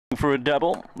for a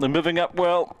double. They're moving up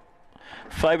well.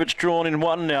 Favourites drawn in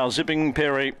one now, Zipping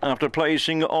Perry, after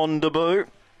placing on debut.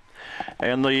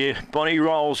 And the Bonnie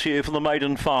rolls here for the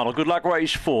maiden final. Good luck,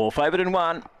 race 4. Favourite in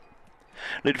one.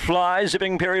 It flies.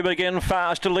 Zipping Perry begin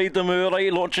fast to lead them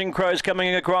early. Launching Crows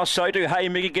coming across. So too Hey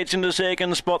Mickey gets into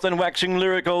second spot. Then Waxing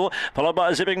Lyrical, followed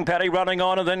by Zipping Perry running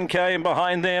on, and then came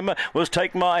behind them was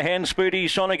Take My Hand, Speedy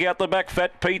Sonic out the back.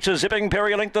 Fat Pizza, Zipping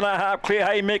Perry a length and a half clear.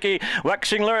 Hey Mickey,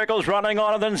 Waxing Lyrical's running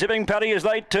on, and then Zipping Perry as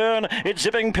they turn. It's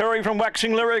Zipping Perry from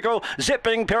Waxing Lyrical.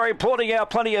 Zipping Perry putting out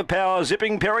plenty of power.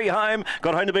 Zipping Perry home,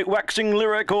 got home to beat Waxing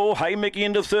Lyrical. Hey Mickey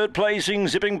into third placing.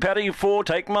 Zipping Perry 4,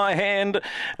 Take My Hand,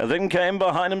 and then came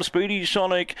behind him Speedy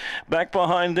Sonic. Back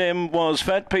behind them was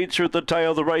Fat Pizza at the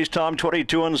tail. The race time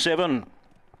 22 and 7.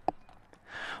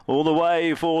 All the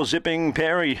way for Zipping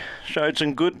Perry. Showed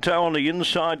some good toe on the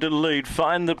inside to lead.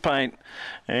 Find the paint.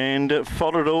 And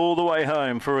followed all the way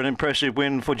home for an impressive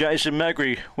win for Jason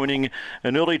Magri, winning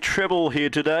an early treble here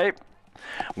today.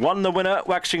 Won the winner,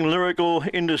 Waxing Lyrical,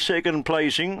 into second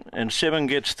placing, and 7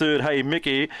 gets third, Hey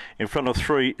Mickey, in front of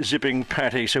 3, Zipping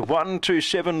Patty. So 1, 2,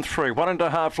 7, 3,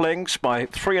 1.5 lengths by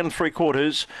 3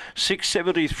 3/4,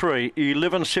 6.73,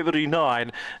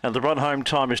 11.79, and the run home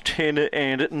time is 10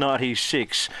 and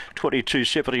 96,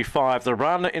 22.75. The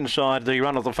run inside the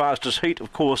run of the fastest heat,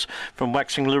 of course, from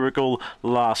Waxing Lyrical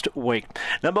last week.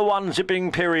 Number 1,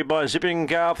 Zipping Perry by Zipping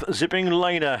Garth, Zipping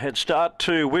Lena at start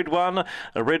 2. Wid 1,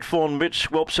 a Red Fawn Mitch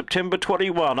Whelp, September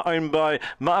 21, owned by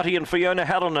Marty and Fiona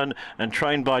Hallinan and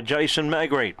trained by Jason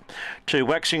Magri. 2,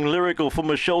 Waxing Lyrical for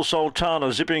Michelle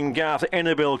Sultana, Zipping Garth,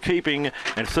 Annabelle Keeping,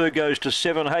 and third goes to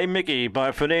 7, Hey Mickey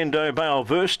by Fernando Bale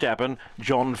Verstappen,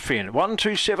 John Finn. 1,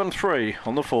 2, 7, 3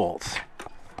 on the 4th.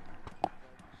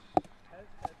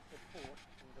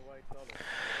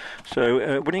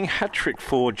 So winning hat-trick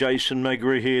for Jason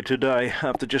Magri here today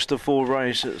after just the 4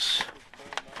 races.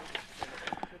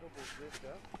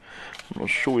 I'm not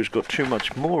sure he's got too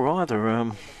much more either.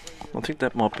 I think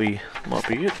that might be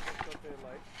it.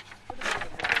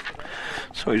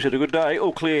 So he's had a good day.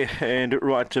 All clear and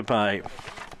right to pay.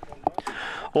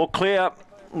 All clear.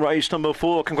 Race number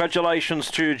 4. Congratulations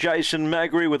to Jason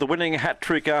Magri with a winning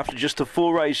hat-trick after just the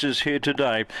 4 races here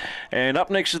today. And up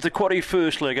next is the quaddie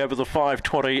first leg over the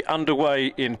 520,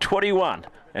 underway in 21.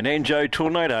 An Anjo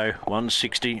Tornado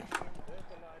 160.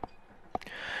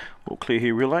 All clear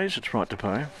here, relays. It's right to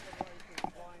pay.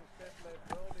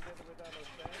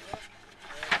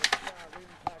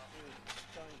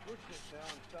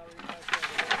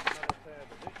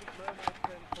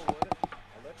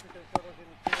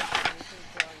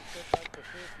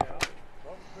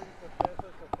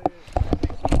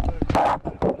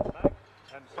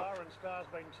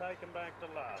 Taken back to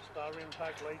last. Star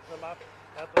Impact leads them up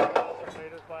at the 1,000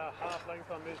 metres by a half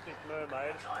length on Mystic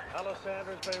Mermaid.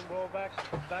 Alessandra's been well back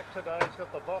today. It's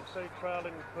got the box seat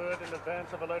trailing third in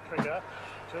advance of Electrica.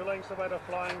 2 lengths away to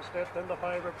Flying Step, then the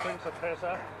favourite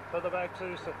Principessa. Further back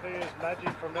to Sophia's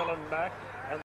Magic from Ellen Mack. And